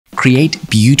create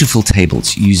beautiful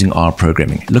tables using R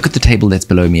programming. Look at the table that's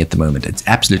below me at the moment. It's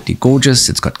absolutely gorgeous.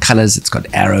 It's got colors, it's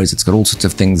got arrows, it's got all sorts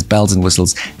of things, bells and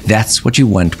whistles. That's what you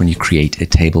want when you create a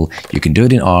table. You can do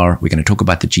it in R. We're going to talk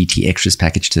about the gtExtras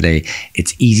package today.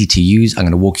 It's easy to use. I'm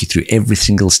going to walk you through every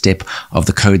single step of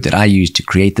the code that I use to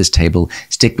create this table.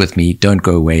 Stick with me. Don't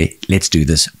go away. Let's do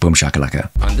this. Boom shakalaka.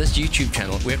 On this YouTube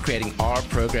channel, we're creating R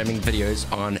programming videos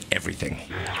on everything.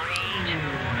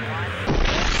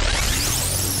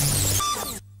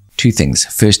 Two things.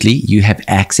 Firstly, you have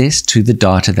access to the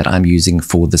data that I'm using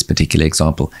for this particular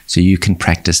example, so you can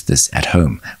practice this at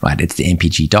home, right? It's the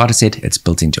MPG dataset, it's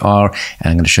built into R,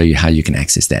 and I'm going to show you how you can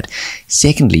access that.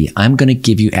 Secondly, I'm going to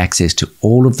give you access to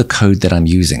all of the code that I'm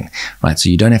using, right? So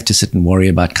you don't have to sit and worry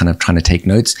about kind of trying to take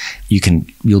notes.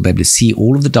 You'll be able to see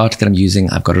all of the data that I'm using.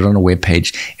 I've got it on a web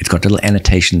page. It's got little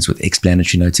annotations with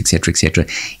explanatory notes, etc., etc.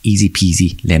 Easy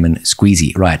peasy, lemon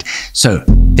squeezy, right? So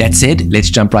that said, let's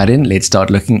jump right in. Let's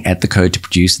start looking at the code to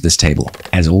produce this table.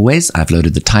 As always, I've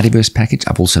loaded the tidyverse package.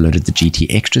 I've also loaded the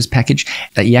gtExtras package.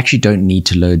 You actually don't need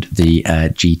to load the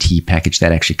GT package.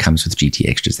 That actually comes with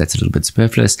gtExtras. That's a little bit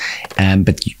superfluous,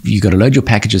 but you got to load your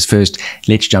packages first.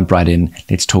 Let's jump right in.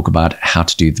 Let's talk about how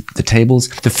to do the tables.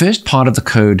 The first part of the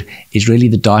code is really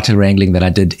the data wrangling that I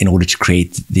did in order to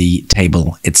create the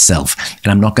table itself.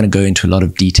 And I'm not going to go into a lot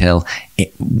of detail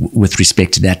with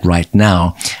respect to that right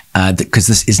now, because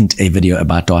this isn't a video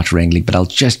about data wrangling, but I'll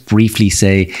just briefly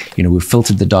say, we've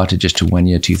filtered the data just to 1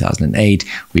 year, 2008.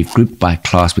 We've grouped by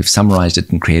class, we've summarized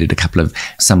it and created a couple of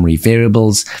summary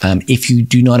variables. If you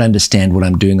do not understand what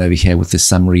I'm doing over here with the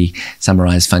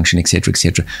summarize function,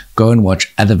 etc., go and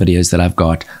watch other videos that I've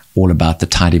got all about the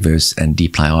tidyverse and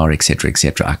dplyr,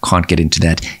 etc., I can't get into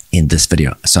that in this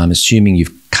video. So I'm assuming you're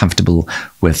comfortable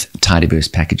with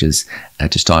tidyverse packages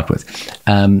to start with.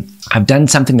 I've done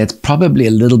something that's probably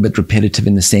a little bit repetitive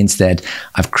in the sense that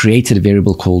I've created a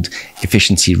variable called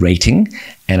efficiency rating,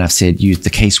 and I've said use the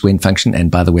case when function.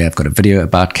 And by the way, I've got a video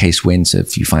about case when, so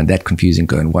if you find that confusing,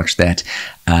 go and watch that.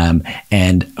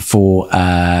 And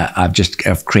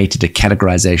I've created a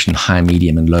categorization high,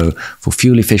 medium, and low for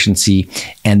fuel efficiency,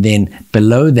 and then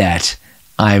below that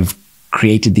I've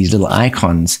created these little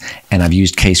icons, and I've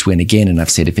used case when again, and I've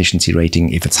said efficiency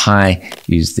rating. If it's high,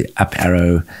 use the up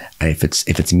arrow. If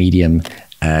it's medium,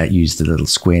 use the little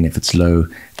square, and if it's low,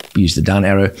 use the down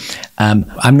arrow.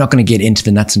 I'm not going to get into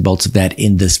the nuts and bolts of that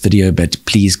in this video, but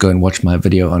please go and watch my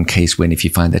video on case when if you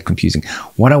find that confusing.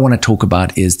 What I want to talk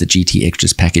about is the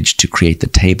gtExtras package to create the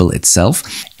table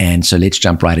itself, and so let's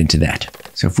jump right into that.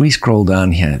 So if we scroll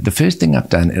down here, the first thing I've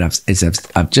done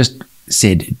is I've just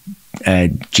said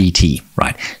GT,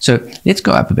 right? So let's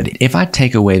go up a bit. If I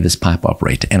take away this pipe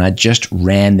operator and I just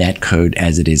ran that code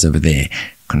as it is over there,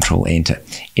 Control Enter,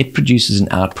 it produces an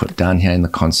output down here in the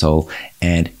console,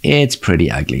 and it's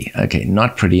pretty ugly. Okay,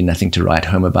 not pretty, nothing to write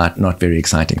home about, not very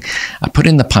exciting. I put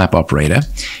in the pipe operator,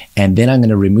 and then I'm going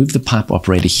to remove the pipe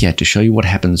operator here to show you what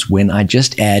happens when I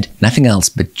just add nothing else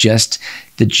but just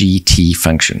the GT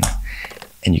function.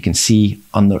 And you can see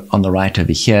on the right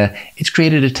over here, it's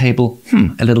created a table,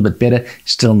 a little bit better,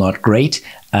 still not great,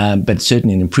 but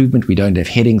certainly an improvement. We don't have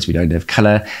headings, we don't have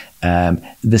color.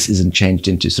 This isn't changed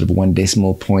into sort of 1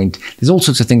 decimal point. There's all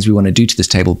sorts of things we want to do to this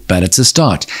table, but it's a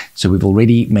start. So we've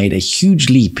already made a huge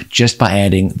leap just by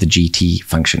adding the GT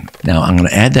function. Now I'm going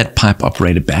to add that pipe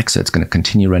operator back, so it's going to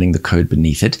continue running the code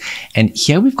beneath it. And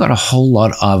here we've got a whole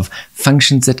lot of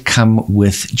functions that come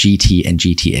with GT and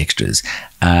gtExtras,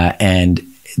 and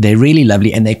they're really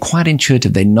lovely, and they're quite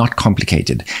intuitive. They're not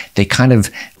complicated. They kind of,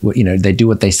 they do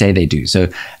what they say they do. So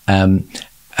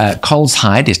cols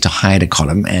hide is to hide a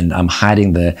column, and I'm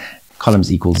hiding the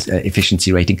columns equals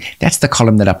efficiency rating. That's the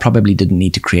column that I probably didn't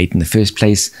need to create in the first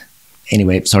place.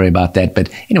 Anyway, sorry about that. But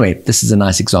anyway, this is a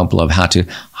nice example of how to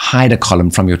hide a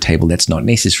column from your table that's not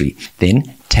necessary. Then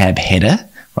tab header,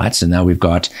 right? So now we're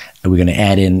going to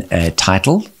add in a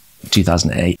title,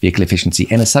 2008 vehicle efficiency,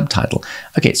 and a subtitle.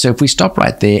 Okay, so if we stop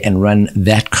right there and run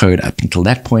that code up until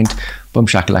that point, boom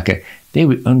shakalaka, there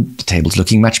the table's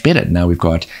looking much better. Now we've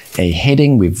got a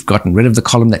heading, we've gotten rid of the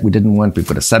column that we didn't want, we've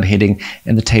got a subheading,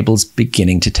 and the table's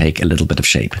beginning to take a little bit of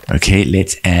shape. Okay,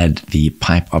 let's add the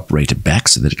pipe operator back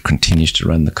so that it continues to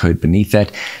run the code beneath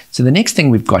that. So the next thing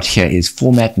we've got here is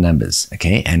format numbers,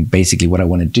 okay? And basically what I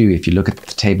want to do, if you look at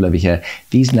the table over here,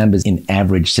 these numbers in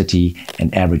average city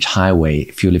and average highway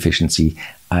fuel efficiency,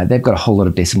 they've got a whole lot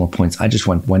of decimal points. I just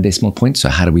want 1 decimal point. So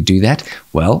how do we do that?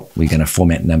 Well, we're going to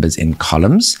format numbers in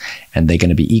columns, and they're going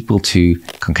to be equal to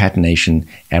concatenation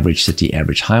average city,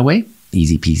 average highway.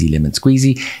 Easy peasy lemon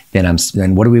squeezy.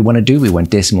 Then what do we want to do? We want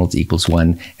decimals equals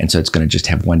 1, and so it's going to just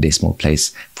have 1 decimal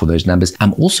place for those numbers.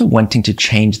 I'm also wanting to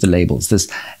change the labels.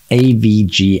 This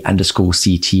AVG_CTY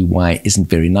isn't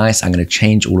very nice. I'm going to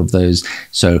change all of those.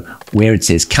 So where it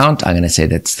says count, I'm going to say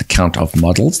that's the count of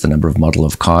models, the number of model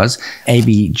of cars.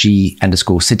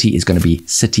 AVG_city is going to be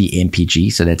city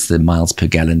MPG. So that's the miles per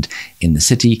gallon in the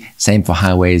city. Same for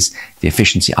highways. The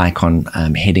efficiency icon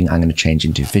heading, I'm going to change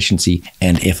into efficiency.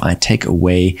 And if I take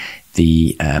away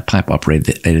the pipe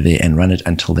operator there and run it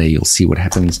until there, you'll see what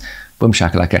happens. Boom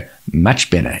shakalaka, much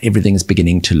better. Everything is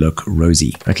beginning to look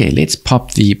rosy. Okay, let's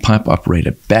pop the pipe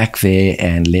operator back there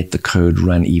and let the code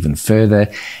run even further.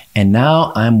 And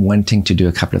now I'm wanting to do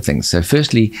a couple of things. So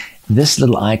firstly, this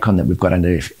little icon that we've got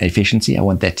under efficiency, I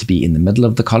want that to be in the middle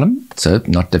of the column. So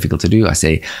not difficult to do. I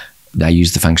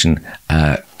use the function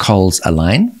cols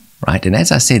align, right? And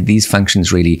as I said, these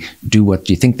functions really do what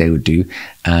you think they would do.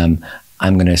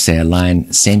 I'm going to say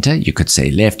align center. You could say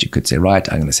left, you could say right.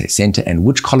 I'm going to say center. And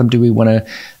which column do we want to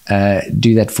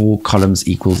do that for? Columns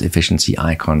equals efficiency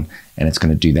icon, and it's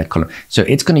going to do that column. So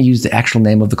it's going to use the actual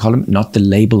name of the column, not the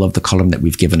label of the column that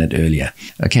we've given it earlier.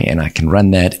 Okay, and I can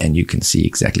run that, and you can see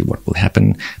exactly what will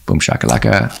happen. Boom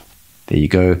shakalaka. There you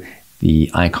go. The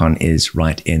icon is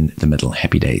right in the middle.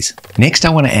 Happy days. Next,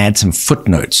 I want to add some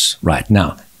footnotes. Right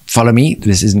now, follow me.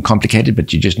 This isn't complicated,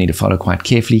 but you just need to follow quite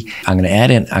carefully. I'm going to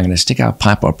add in, I'm going to stick our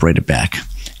pipe operator back,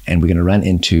 and we're going to run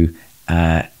into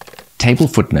table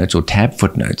footnotes or tab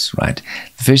footnotes, right?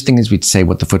 The first thing is we'd say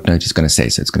what the footnote is going to say.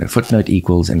 So it's going to footnote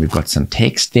equals, and we've got some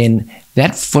text. Then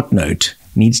that footnote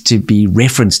needs to be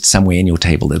referenced somewhere in your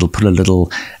table. It'll put a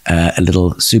little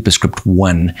superscript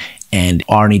 1, and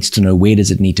R needs to know where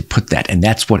does it need to put that. And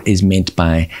that's what is meant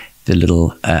by the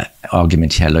little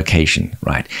argument here, location,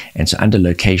 right? And so under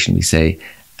location, we say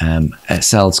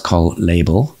cells col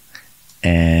label,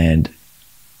 and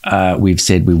we've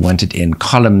said we want it in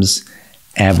columns,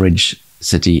 average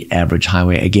city, average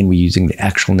highway. Again, we're using the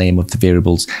actual name of the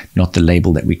variables, not the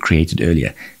label that we created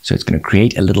earlier. So it's going to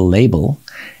create a little label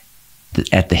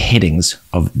at the headings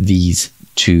of these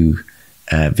two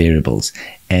variables.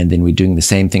 And then we're doing the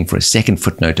same thing for a second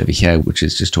footnote over here, which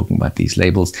is just talking about these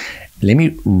labels. Let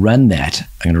me run that.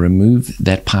 I'm going to remove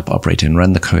that pipe operator and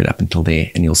run the code up until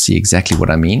there, and you'll see exactly what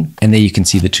I mean. And there you can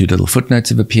see the two little footnotes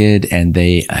have appeared, and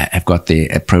they have got their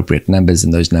appropriate numbers,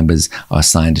 and those numbers are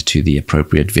assigned to the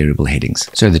appropriate variable headings.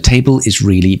 So the table is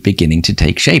really beginning to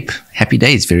take shape. Happy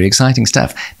days, very exciting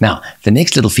stuff. Now, the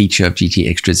next little feature of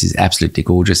gtExtras is absolutely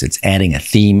gorgeous. It's adding a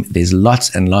theme. There's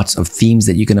lots and lots of themes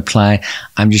that you can apply.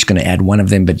 I'm just going to add one of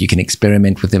them, but you can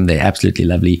experiment with them. They're absolutely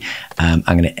lovely. I'm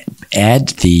going to add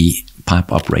the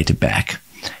pipe operator back,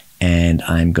 and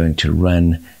I'm going to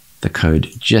run the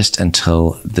code just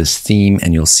until this theme,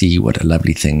 and you'll see what a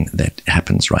lovely thing that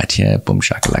happens right here. Boom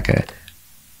shakalaka.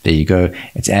 There you go.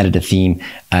 It's added a theme.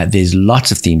 There's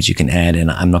lots of themes you can add, and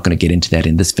I'm not going to get into that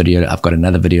in this video. I've got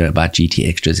another video about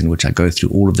gtExtras in which I go through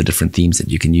all of the different themes that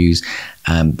you can use.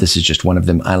 This is just one of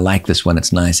them. I like this one.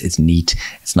 It's nice. It's neat.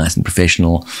 It's nice and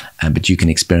professional, but you can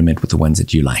experiment with the ones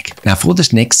that you like. Now, for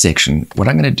this next section, what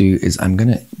I'm going to do is I'm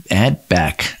going to add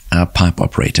back our pipe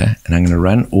operator, and I'm going to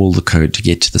run all the code to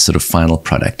get to the sort of final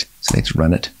product. So let's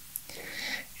run it.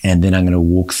 And then I'm going to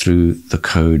walk through the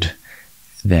code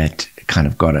that kind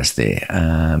of got us there.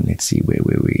 Let's see where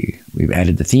we've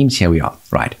added the themes. Here we are.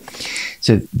 Right.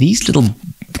 So these little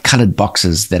colored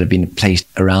boxes that have been placed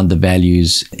around the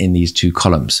values in these two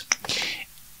columns,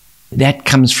 that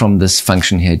comes from this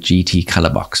function here,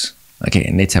 gtColorBox. Okay,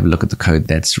 and let's have a look at the code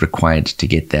that's required to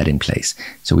get that in place.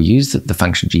 So we use the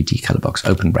function gtColorBox,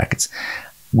 open brackets.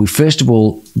 We first of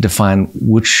all define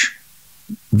which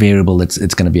variable it's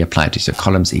going to be applied to. So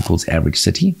columns equals average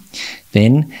city.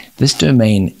 Then this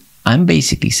domain, I'm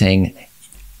basically saying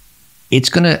it's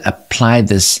going to apply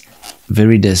this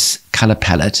Viridis color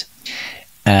palette,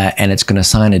 and it's going to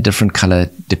assign a different color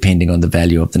depending on the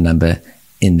value of the number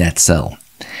in that cell.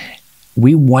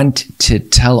 We want to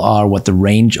tell R what the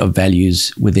range of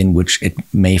values within which it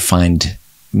may find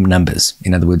numbers.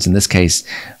 In other words, in this case,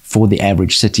 for the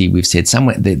average city, we've said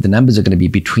somewhere the numbers are going to be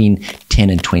between 10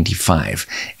 and 25.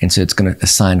 And so it's going to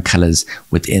assign colors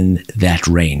within that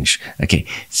range. Okay.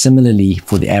 Similarly,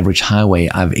 for the average highway,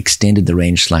 I've extended the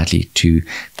range slightly to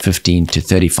 15 to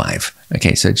 35.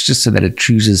 Okay. So it's just so that it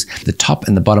chooses the top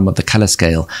and the bottom of the color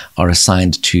scale are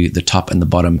assigned to the top and the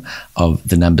bottom of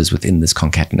the numbers within this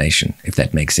concatenation, if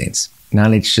that makes sense. Now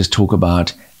let's just talk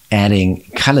about adding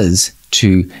colors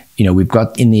to, we've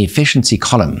got in the efficiency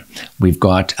column, we've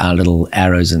got our little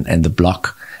arrows and the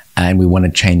block, and we want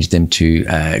to change them to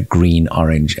green,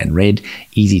 orange, and red.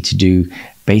 Easy to do.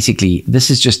 Basically, this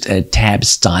is just a tab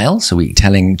style. So we're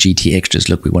telling gtExtras,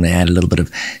 look, we want to add a little bit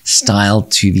of style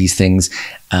to these things.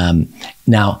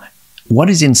 Now, what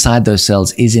is inside those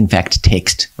cells is in fact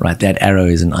text, right? That arrow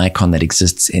is an icon that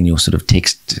exists in your sort of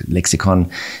text lexicon.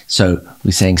 So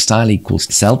we're saying style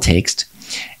equals cell text.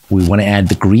 We want to add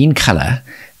the green color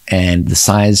and the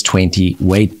size 20,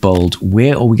 weight bold.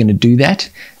 Where are we going to do that?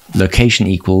 Location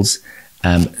equals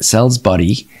cells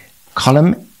body,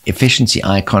 column efficiency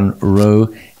icon,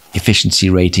 row efficiency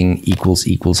rating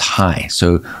equals high.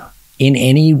 So in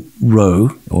any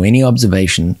row or any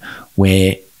observation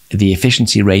where the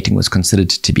efficiency rating was considered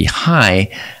to be high,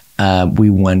 we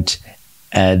want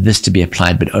this to be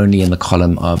applied, but only in the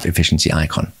column of efficiency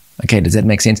icon. Okay, does that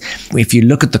make sense? If you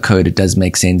look at the code, it does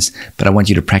make sense, but I want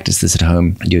you to practice this at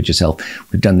home and do it yourself.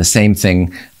 We've done the same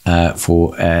thing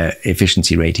for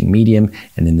efficiency rating medium,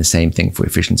 and then the same thing for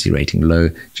efficiency rating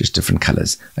low, just different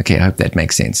colors. Okay, I hope that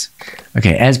makes sense.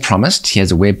 Okay, as promised,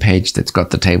 here's a web page that's got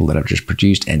the table that I've just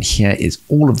produced, and here is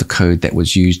all of the code that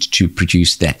was used to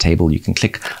produce that table. You can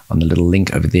click on the little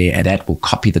link over there, and that will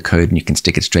copy the code, and you can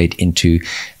stick it straight into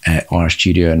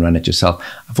RStudio and run it yourself.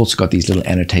 I've also got these little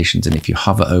annotations, and if you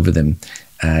hover over them,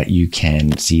 you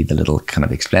can see the little kind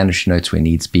of explanatory notes where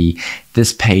needs be.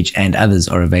 This page and others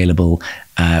are available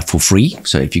for free.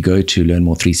 So if you go to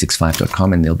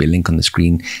learnmore365.com, and there'll be a link on the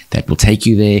screen that will take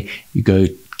you there. You go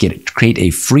create a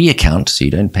free account, so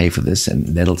you don't pay for this,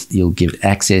 and you'll give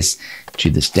access to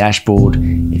this dashboard.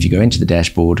 If you go into the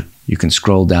dashboard, you can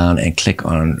scroll down and click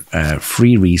on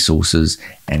free resources,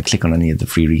 and click on any of the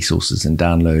free resources and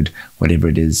download whatever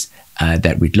it is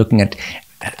that we're looking at.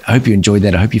 I hope you enjoyed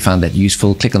that. I hope you found that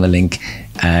useful. Click on the link.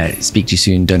 Speak to you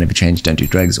soon. Don't ever change. Don't do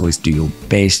drugs. Always do your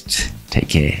best. Take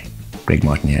care. Greg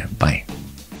Martin here. Bye.